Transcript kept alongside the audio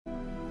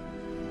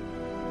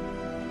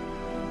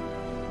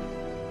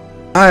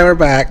Hi, we're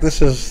back.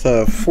 This is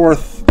the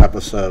 4th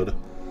episode.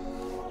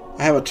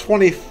 I have a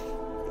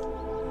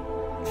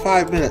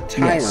 25-minute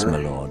timer. Yes, my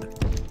lord.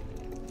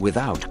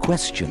 Without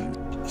question.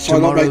 So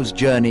Tomorrow's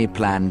journey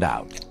planned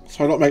out.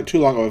 So I don't make too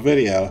long of a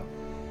video.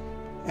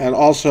 And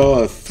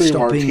also a 3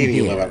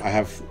 martini limit. I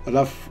have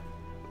enough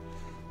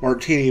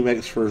martini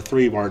mix for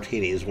 3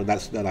 martinis. When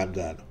that's done, I'm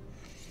done.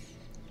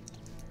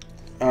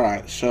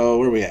 Alright, so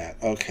where are we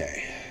at?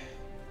 Okay.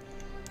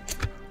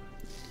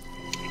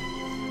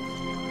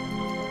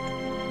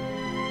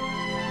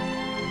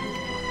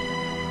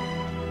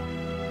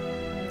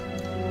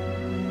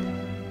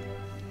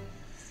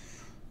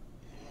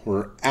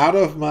 We're out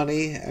of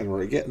money, and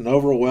we're getting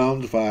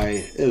overwhelmed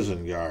by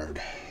Isengard.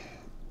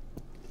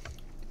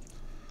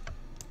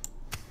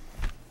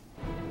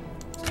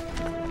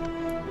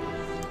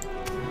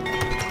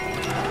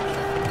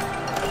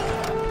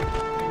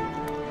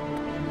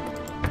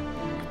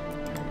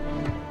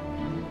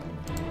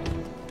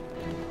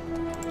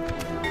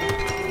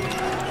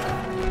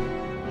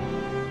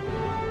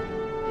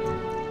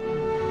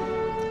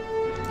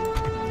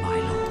 My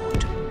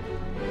lord,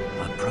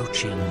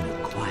 approaching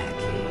quietly.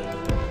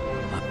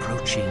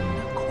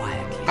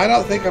 I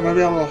don't think I'm going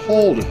to be able to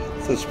hold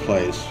this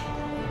place.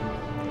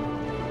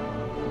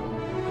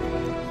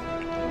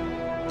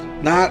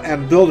 Not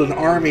and build an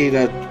army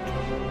to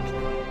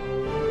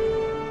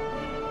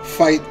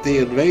fight the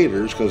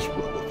invaders, because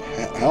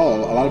hell,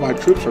 a lot of my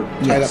troops are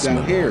tied up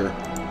down here.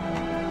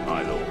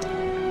 My lord.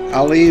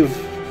 I'll leave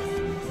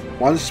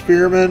 1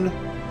 spearman,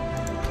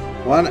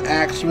 1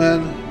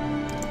 axeman,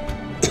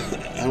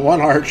 and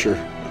 1 archer.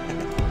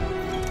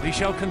 We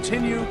shall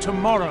continue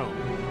tomorrow.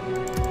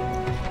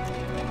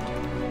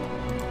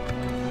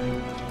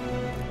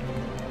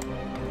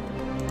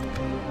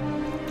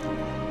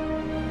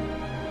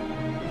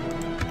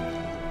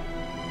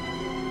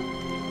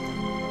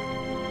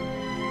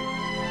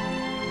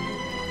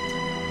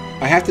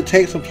 I have to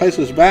take some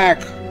places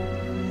back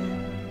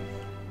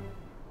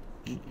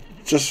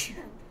just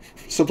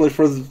simply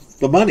for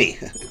the money.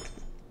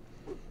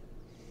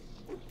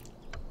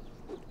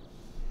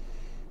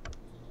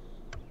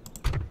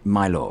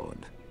 My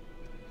lord.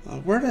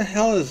 Where the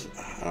hell is...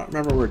 I don't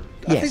remember where...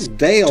 Yes, I think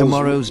Dale's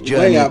tomorrow's way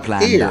journey up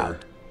planned here.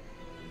 out.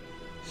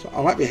 So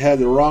I might be headed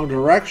the wrong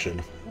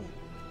direction.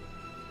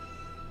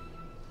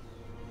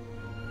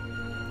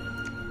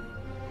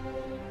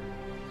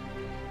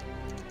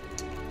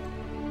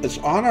 It's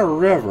on a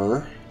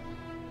river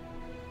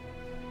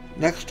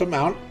next to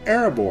Mount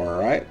Erebor,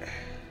 right?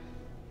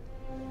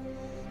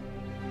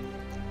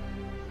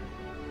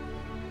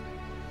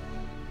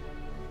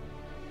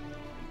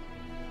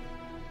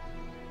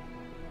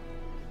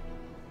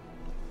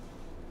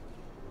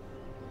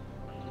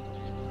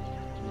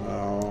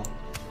 No.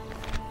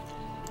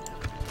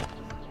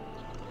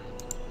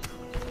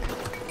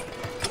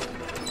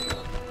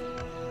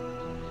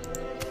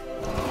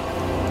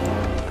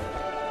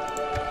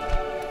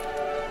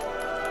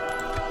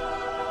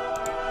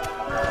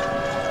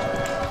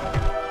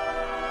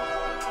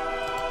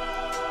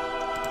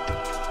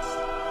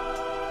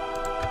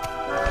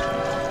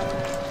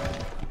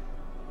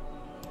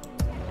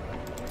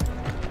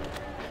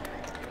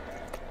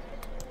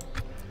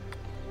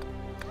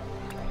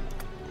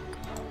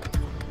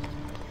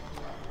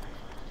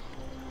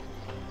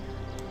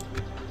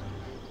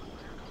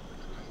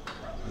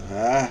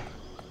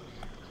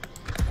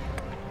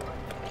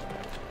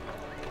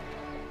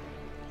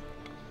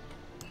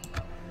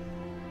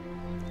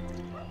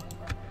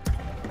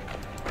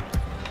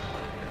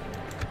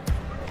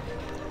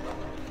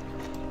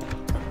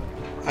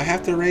 I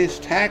have to raise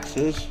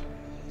taxes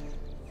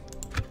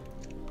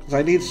because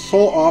I need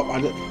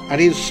I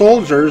need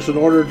soldiers in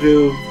order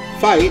to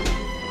fight,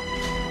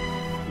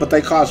 but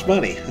they cost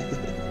money.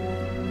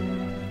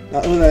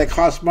 Not only do they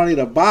cost money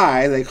to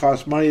buy, they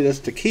cost money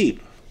just to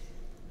keep.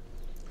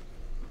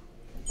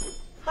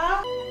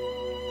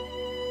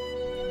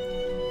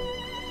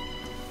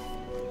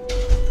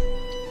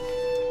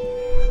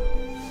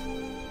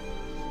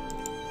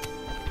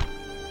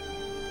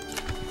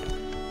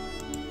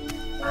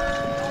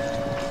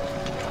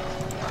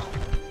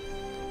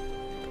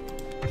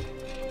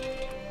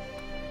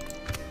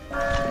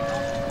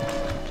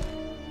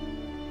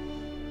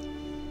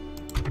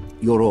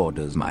 Your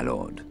orders, my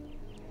lord.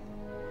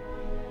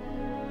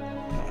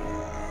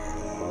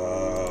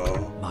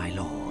 My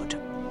lord.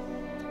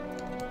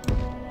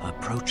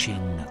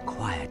 Approaching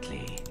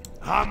quietly.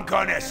 I'm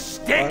gonna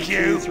stick 1, 2,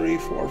 you! 3,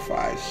 4,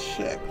 5,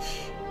 6.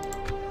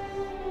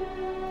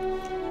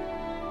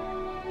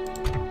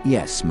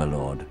 Yes, my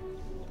lord.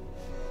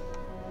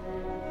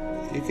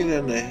 You get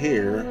into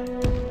here.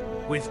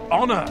 With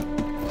honor!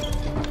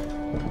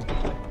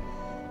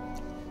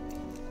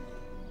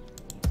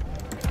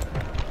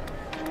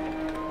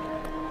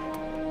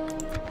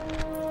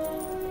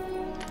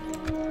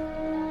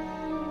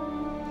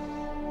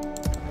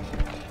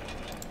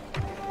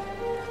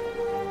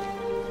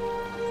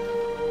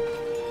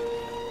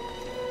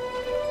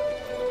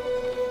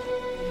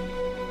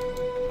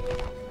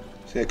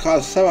 See, it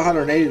costs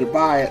 $780 to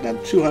buy it and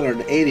then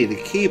 $280 to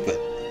keep it.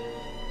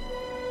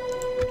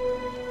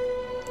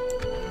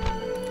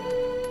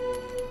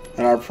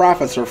 our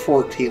profits are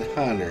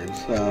 1,400.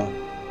 So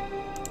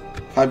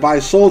if I buy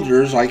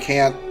soldiers, I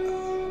can't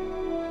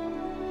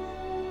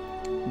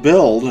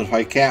build. If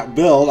I can't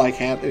build, I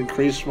can't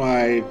increase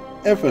my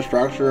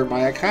infrastructure and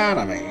my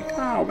economy.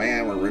 Oh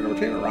man, we're in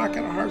between a rock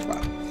and a hard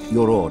spot.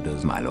 Your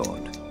orders, my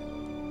lord.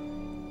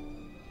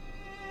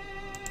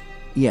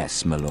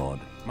 Yes, my lord.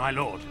 My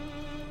lord.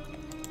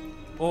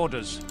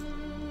 Orders.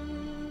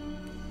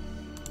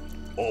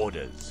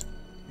 Orders.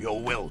 Your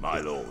will, my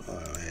lord.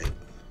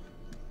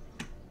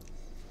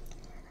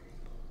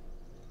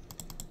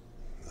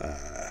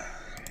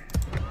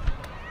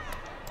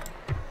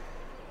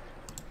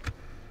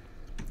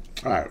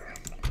 Alright.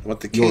 What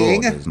the Your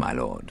king? orders, my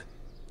lord.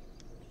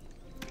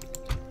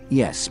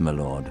 Yes, my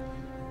lord.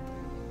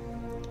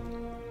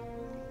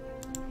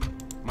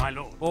 My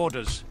lord.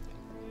 Orders.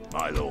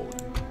 My lord.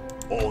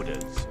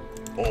 Orders.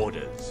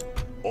 Orders.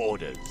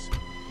 Orders.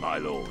 My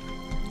lord.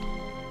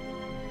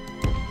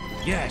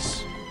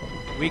 Yes.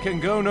 We can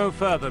go no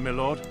further, my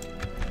lord.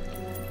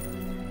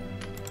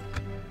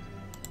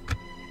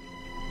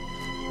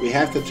 We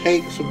have to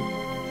take some...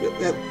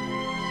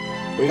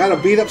 We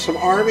gotta beat up some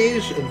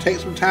armies and take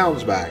some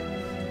towns back.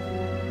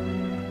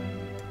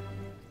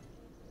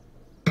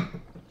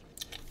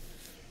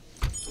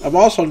 I'm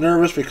also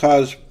nervous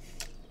because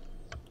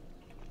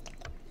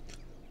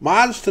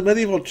mods to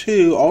Medieval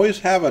 2 always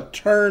have a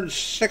turn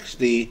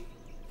 60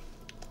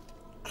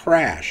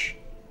 crash.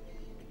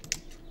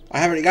 I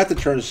haven't got the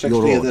turn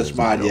 60 of this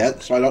mod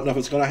yet, so I don't know if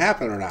it's going to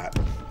happen or not.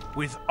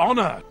 With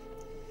honor.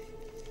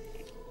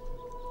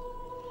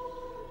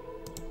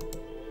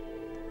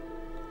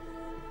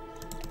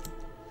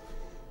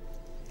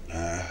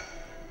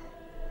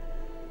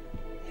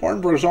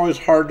 Hornburg's always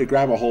hard to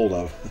grab a hold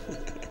of.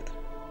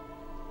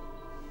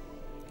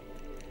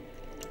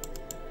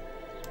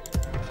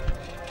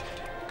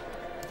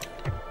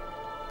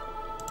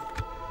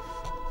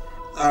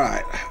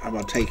 Alright, I'm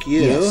going to take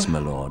you. Yes, my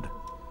lord.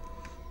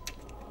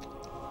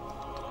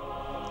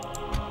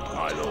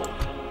 My lord.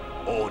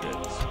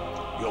 Orders.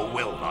 Your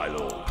will, my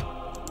lord.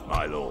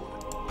 My lord.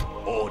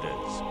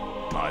 Orders.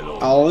 My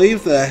lord. I'll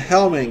leave the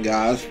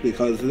Helmingos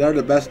because they're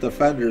the best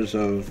defenders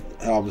of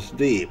Helm's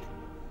Deep.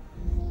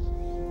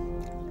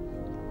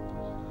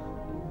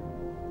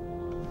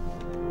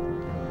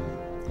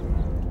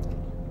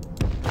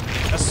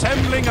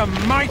 Assembling a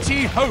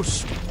mighty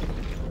host.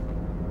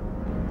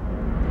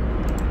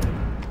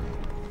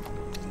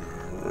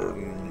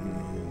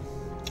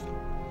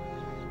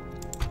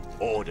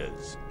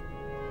 Orders.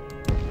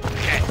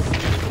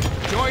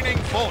 Death. Joining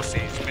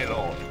forces, my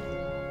lord.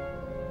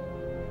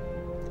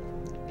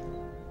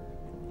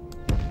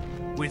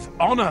 With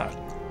honor,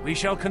 we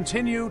shall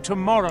continue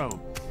tomorrow.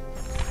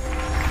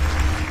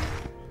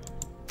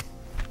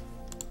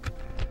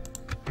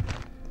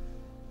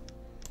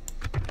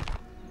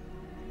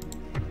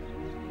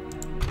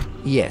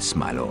 Yes,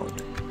 my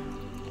lord.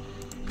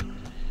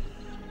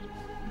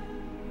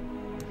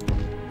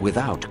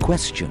 Without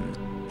question,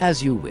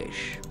 as you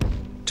wish.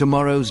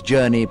 Tomorrow's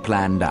journey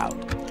planned out.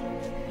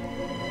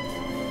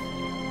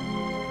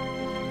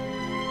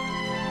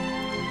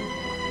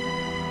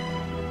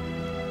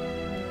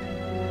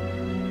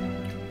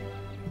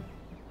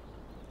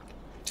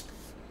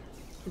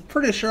 I'm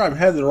pretty sure I'm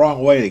headed the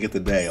wrong way to get to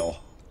Dale.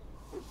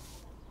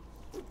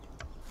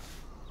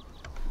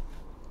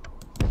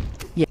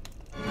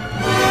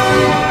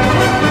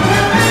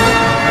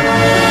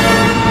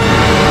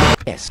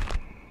 Yes.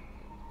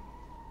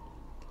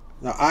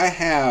 Now I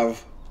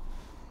have...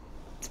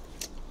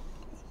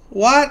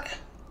 What?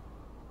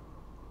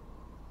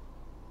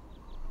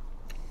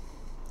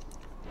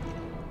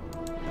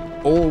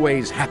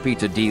 Always happy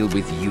to deal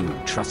with you,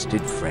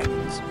 trusted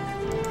friends.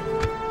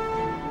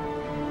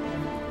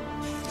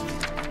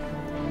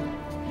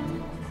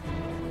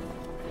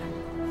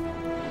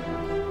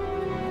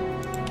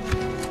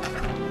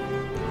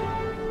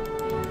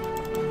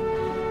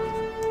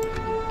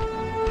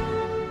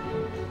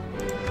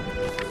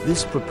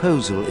 This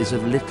proposal is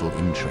of little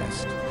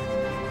interest.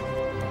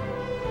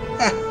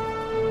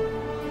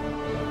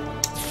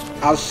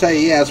 I'll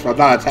say yes, but I'm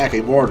not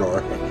attacking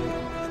Mordor.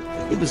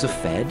 It was a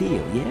fair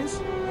deal, yes?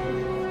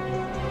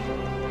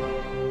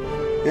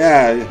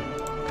 Yeah,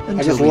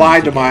 I just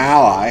lied to my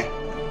ally.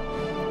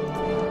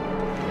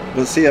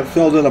 But see, it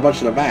filled in a bunch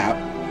of the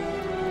map.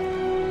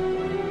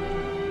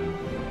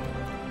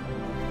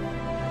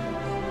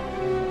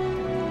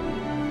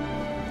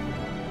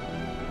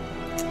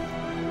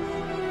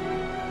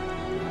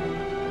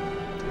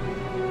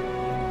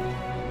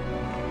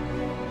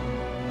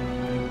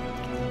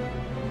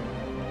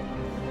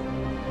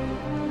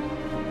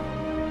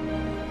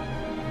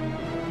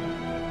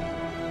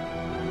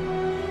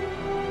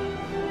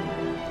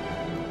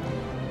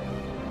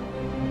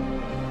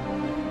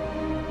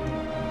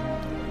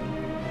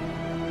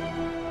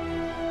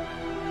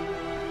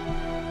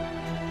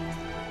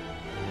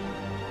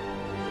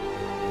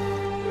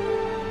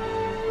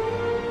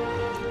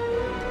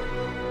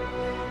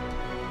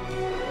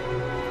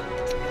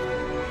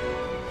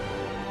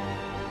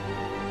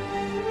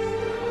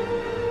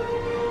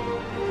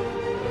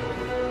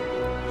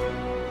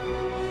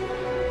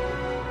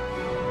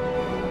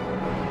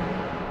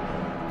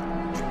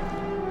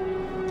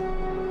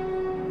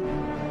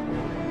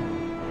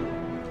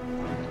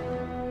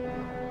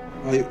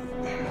 I,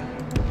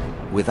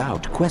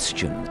 Without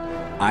question,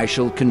 I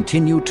shall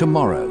continue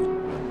tomorrow.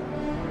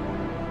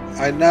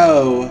 I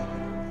know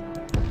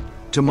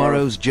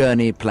Tomorrow's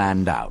journey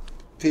planned out.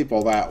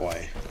 people that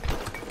way.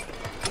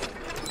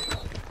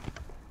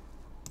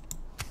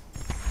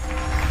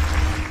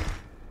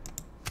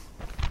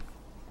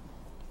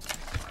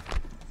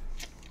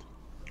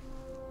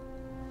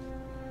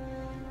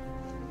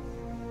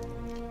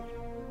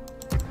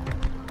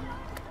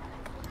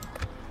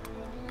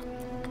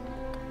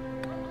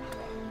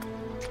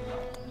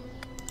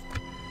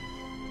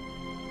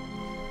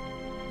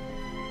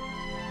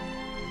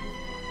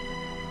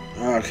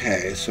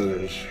 Okay, so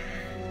there's...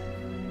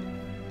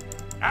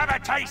 Have a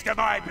taste of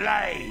my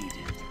blade.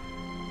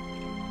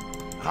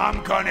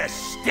 I'm gonna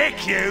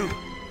stick you.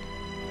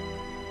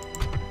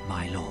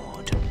 My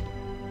lord,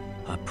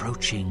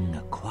 approaching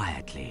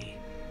quietly.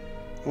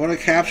 I want to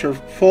capture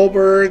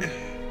Fulberg,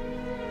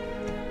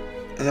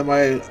 and then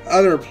my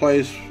other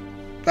place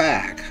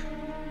back.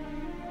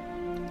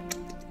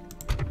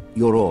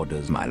 Your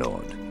orders, my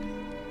lord.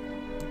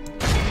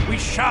 We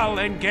shall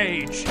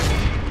engage.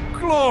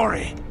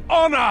 Glory,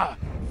 honor,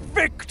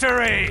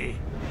 victory!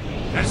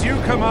 As you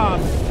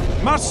command,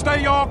 muster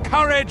your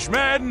courage,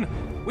 men!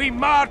 We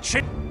march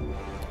in...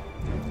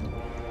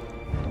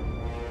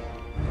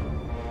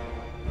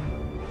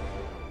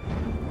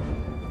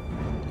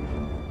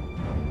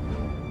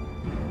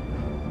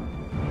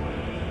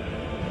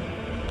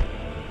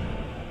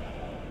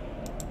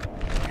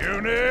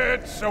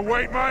 Units,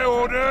 await my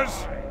orders!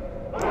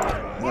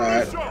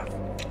 Alright.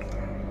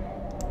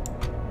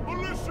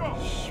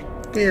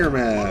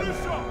 Spearman.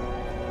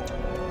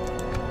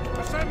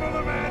 Assemble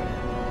the men!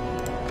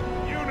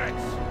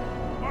 Units,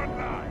 one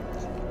line!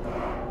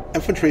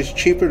 Infantry's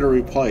cheaper to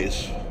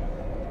replace.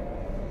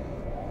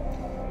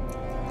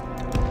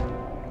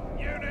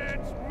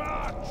 Units,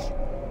 march!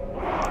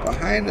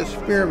 Behind the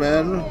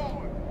spearmen,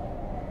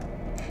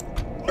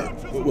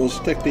 we'll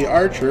stick the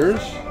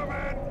archers.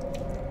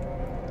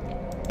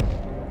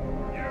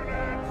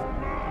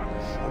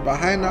 And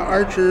behind the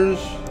archers,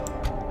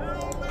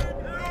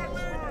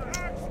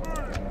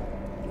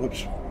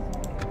 whoops.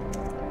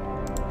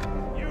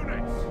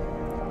 Units,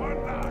 one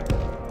line!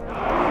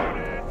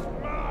 Units,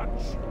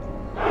 march!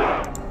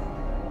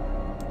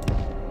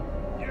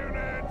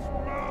 Units,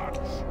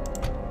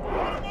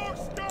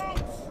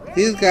 march!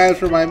 These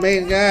guys were my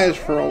main guys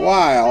for a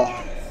while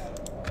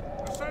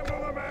Assemble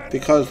the men!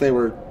 because they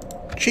were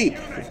cheap.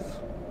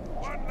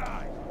 One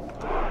line!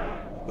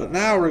 But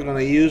now we're going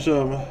to use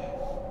them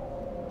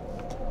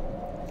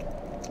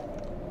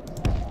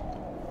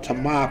to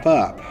mop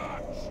up.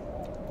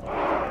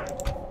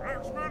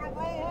 Axemen of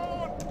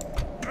Rohan!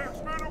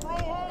 Axemen of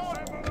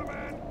Rohan! Assemble the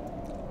men!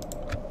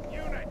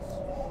 Units,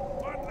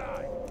 one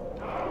line!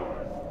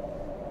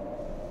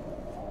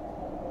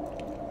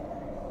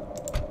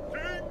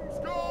 King's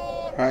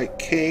Guard! Alright,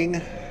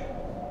 King.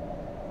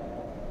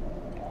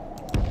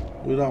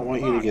 We don't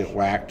want you to get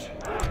whacked.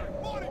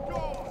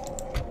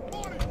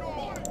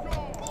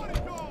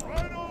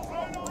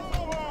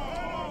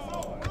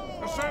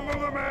 Assemble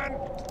the men!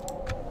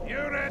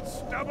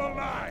 Units, double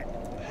line!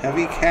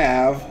 Heavy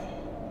cav.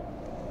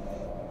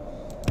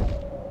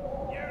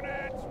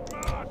 Units,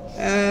 march!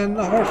 And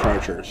the horse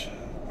archers.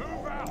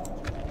 Move out!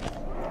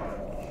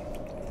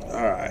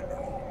 Alright.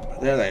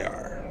 There they are.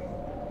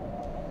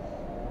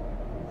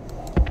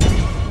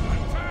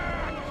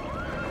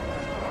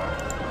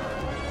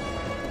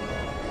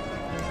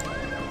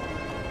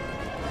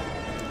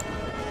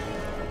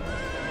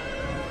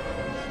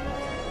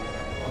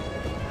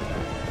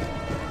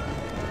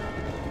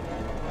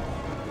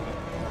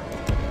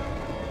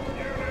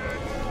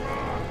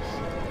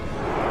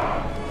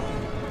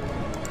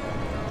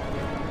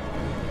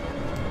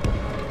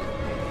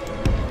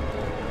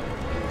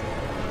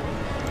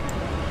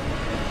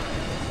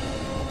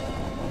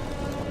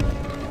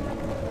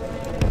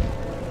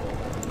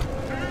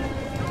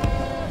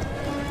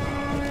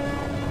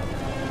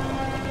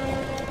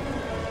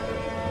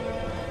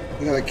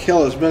 We gotta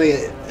kill as many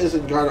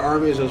Isengard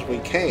armies as we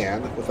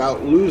can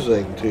without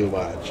losing too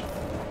much.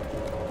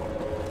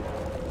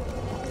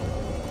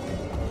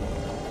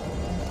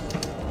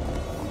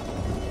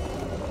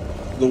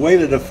 The way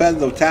to defend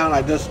the town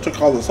I just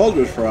took all the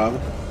soldiers from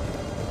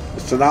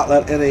is to not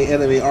let any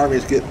enemy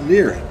armies get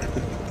near it.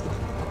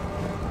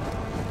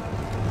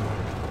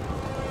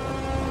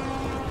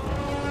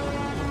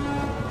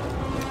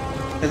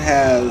 It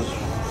has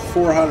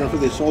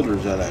 450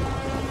 soldiers in it.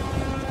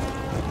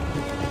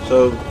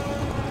 So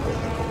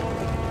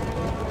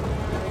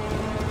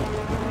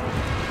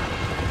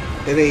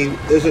any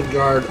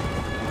Isengard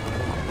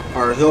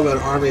or Hillman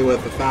army with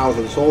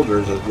 1,000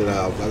 soldiers is, you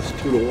know, that's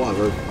 2 to 1.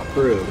 We're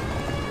screwed.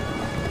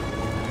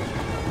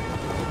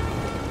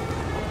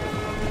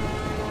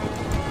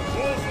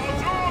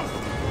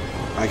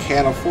 I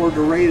can't afford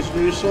to raise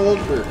new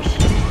soldiers.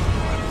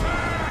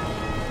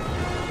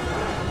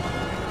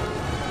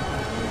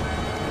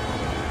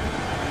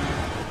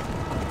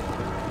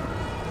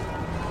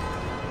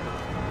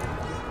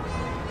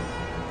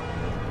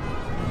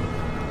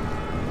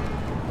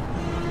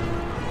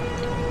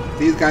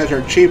 These guys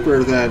are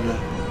cheaper than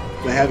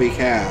the heavy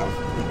cav.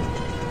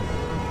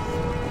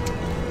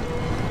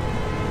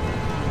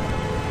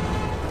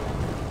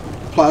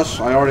 Plus,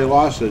 I already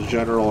lost a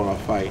general in a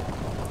fight.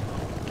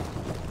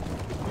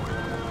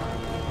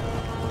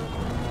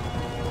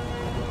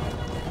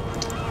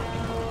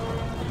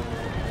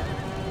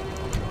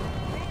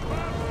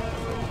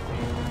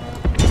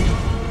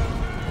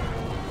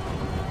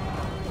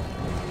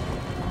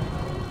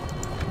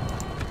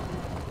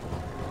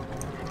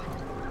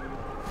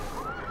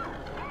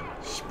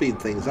 Speed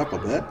things up a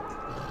bit.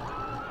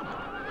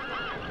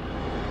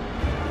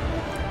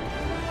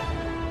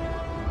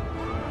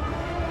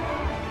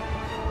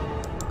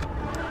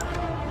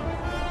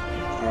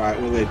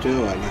 Alright, what are they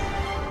doing?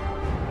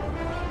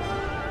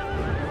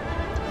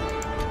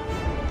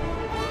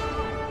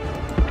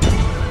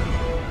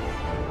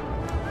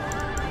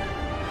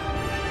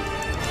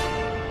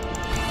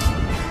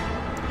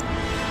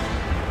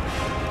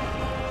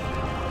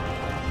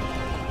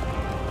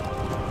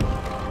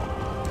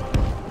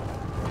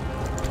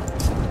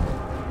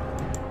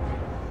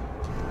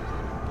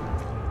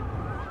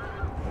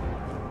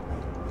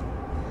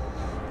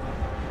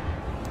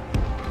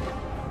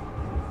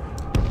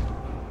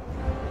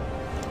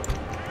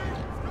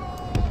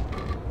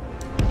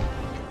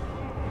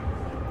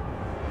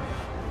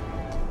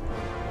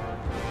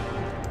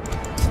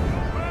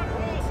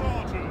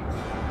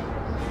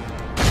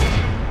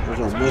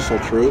 There's our missile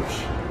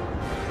troops.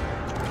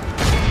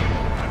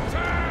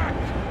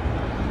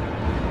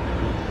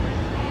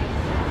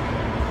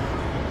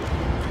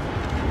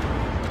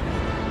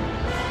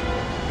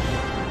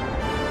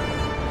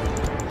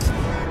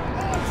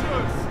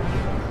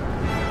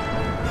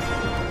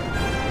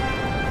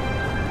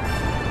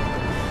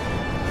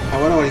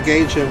 I want to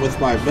engage him with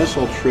my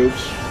missile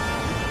troops,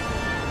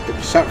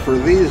 except for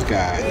these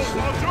guys.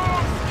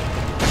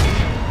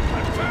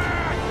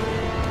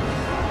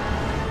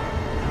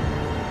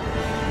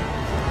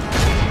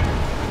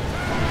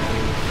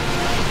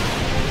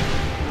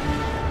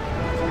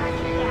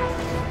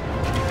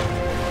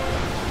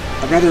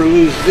 I'd rather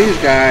lose these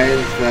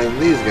guys than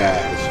these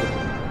guys.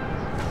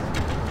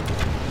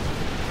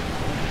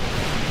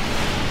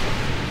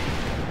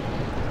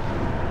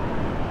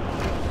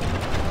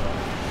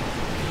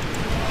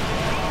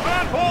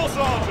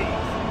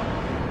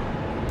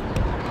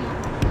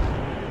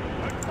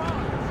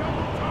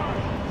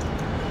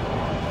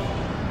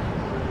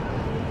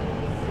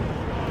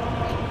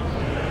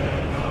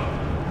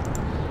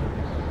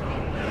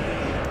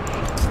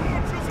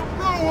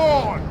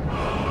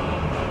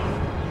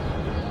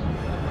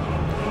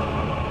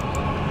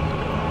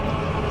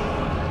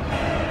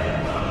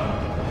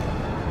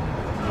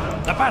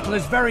 The battle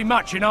is very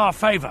much in our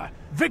favor.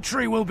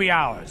 Victory will be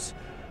ours.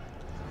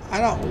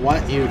 I don't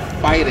want you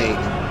fighting.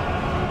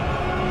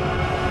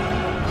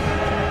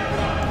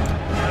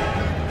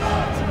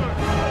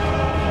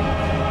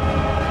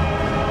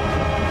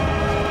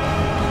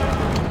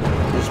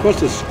 You're supposed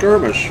to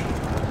skirmish.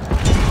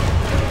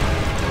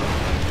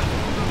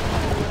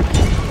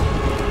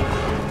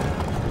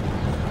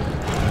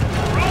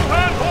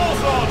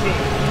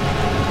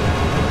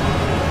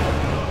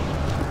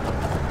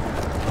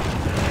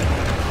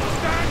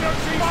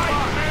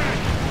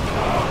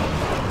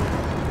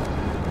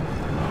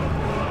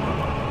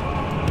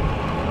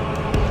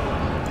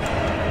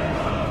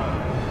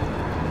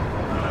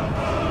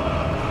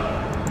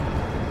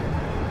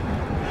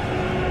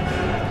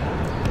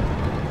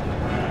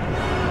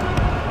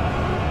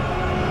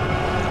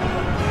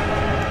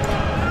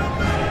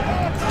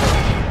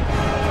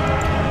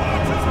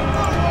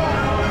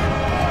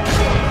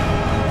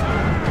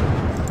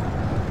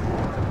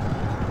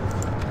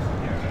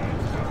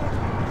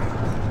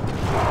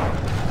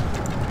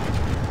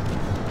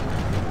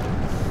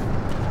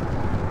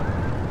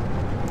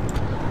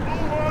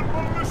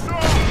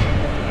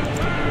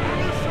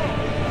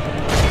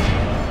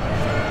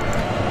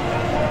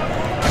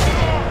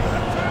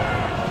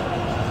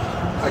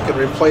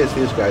 Replace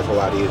these guys a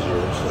lot easier.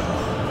 So.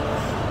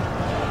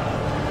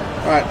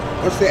 Alright,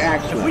 what's the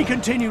Axeman? If we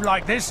continue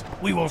like this,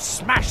 we will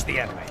smash the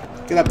enemy.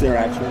 Get up there,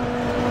 Axeman.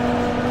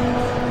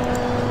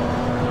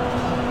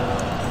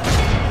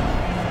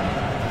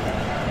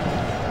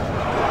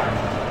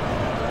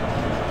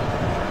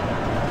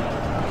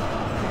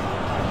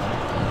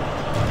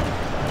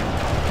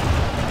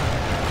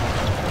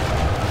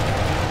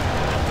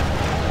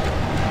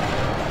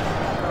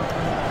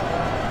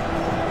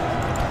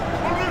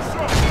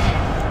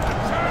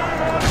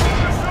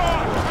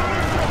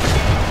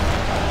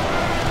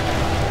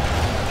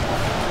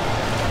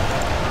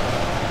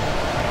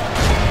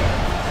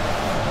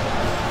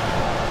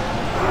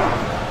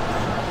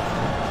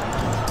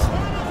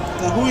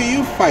 Who are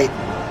you fighting?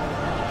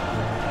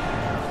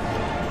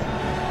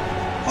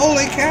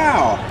 Holy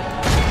cow!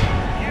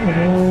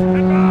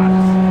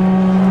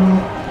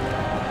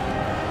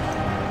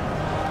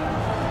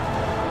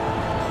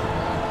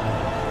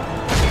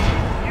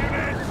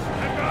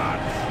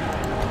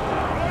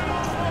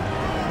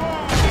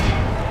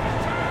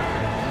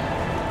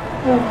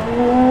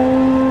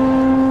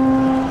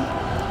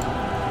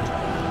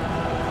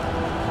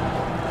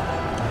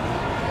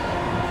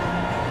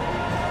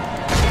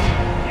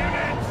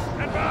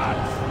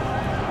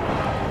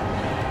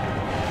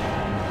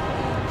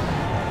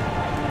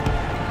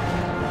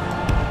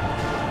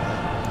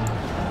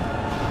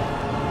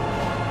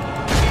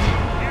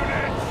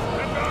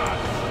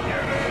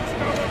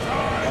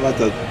 I'll let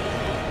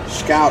the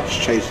scouts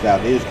chase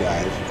down these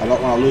guys. I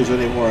don't want to lose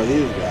any more of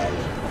these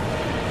guys.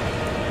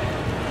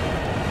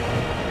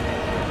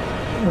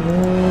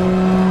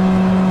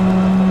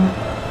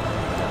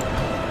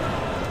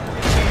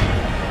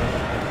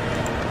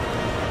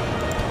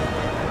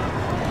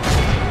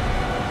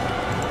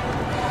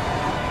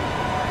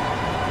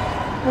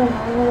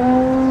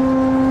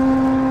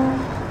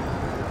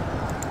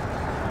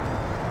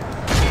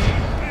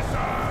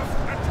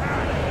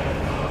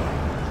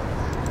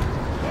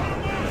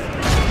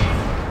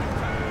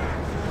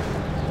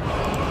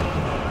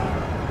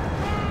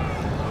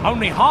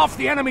 Only half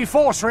the enemy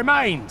force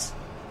remains.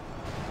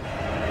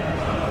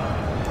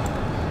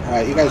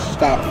 Alright, you guys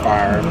stop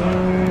firing.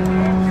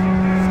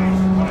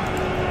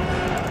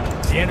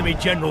 The enemy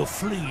general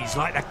flees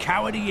like the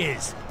coward he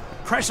is.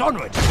 Press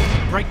onward,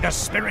 break the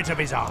spirit of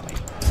his army.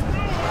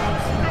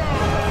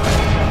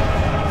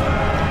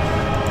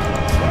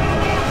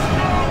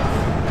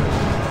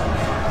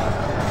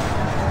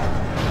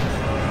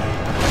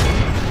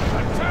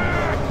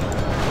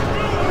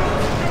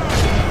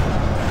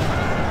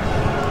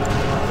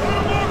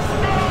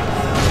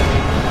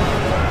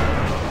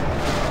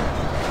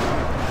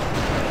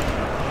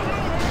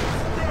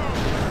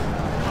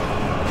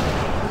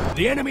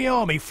 The enemy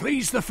army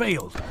flees the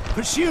field.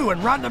 Pursue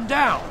and run them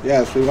down.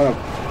 Yes, we want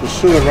to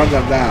pursue and run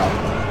them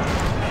down.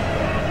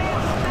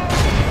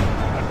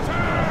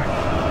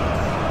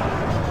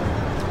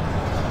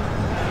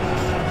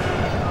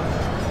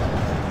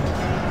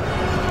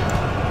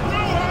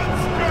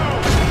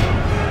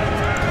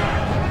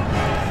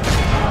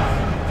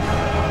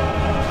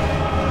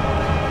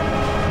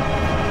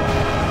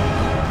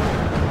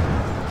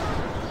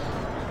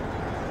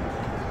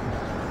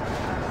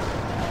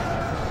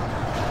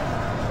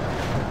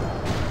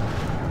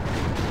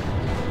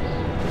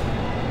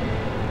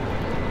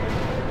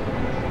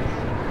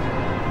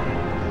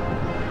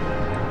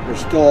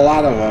 There's still a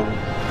lot of them.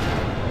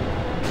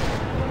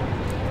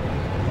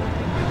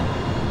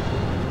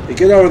 You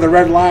get over the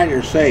red line,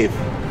 you're safe.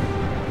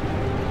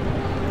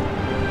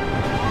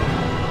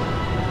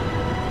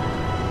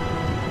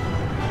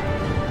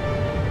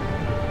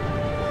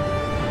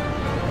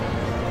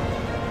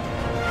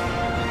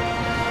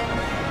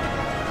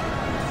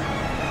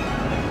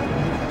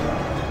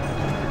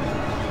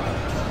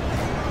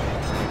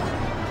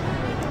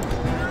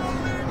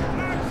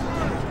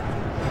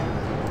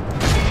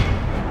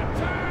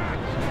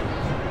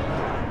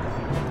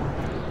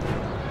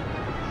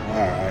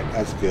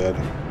 That's good.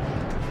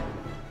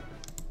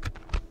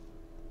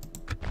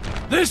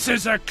 This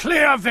is a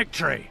clear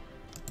victory.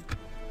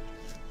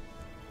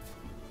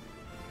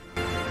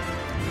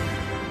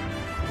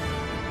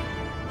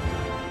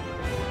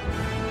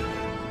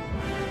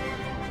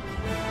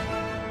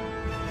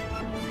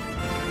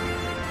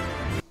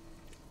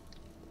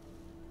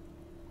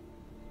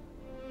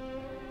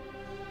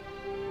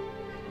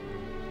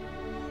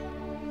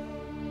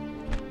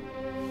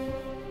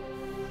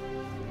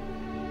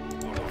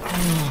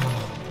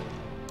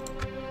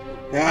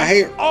 Yeah, I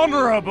hate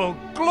Honorable,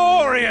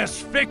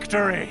 glorious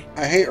victory.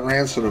 I hate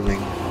ransoming,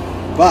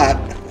 but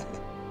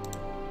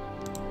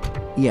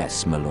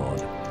Yes, my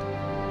lord.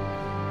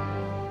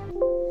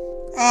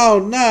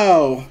 oh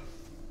no!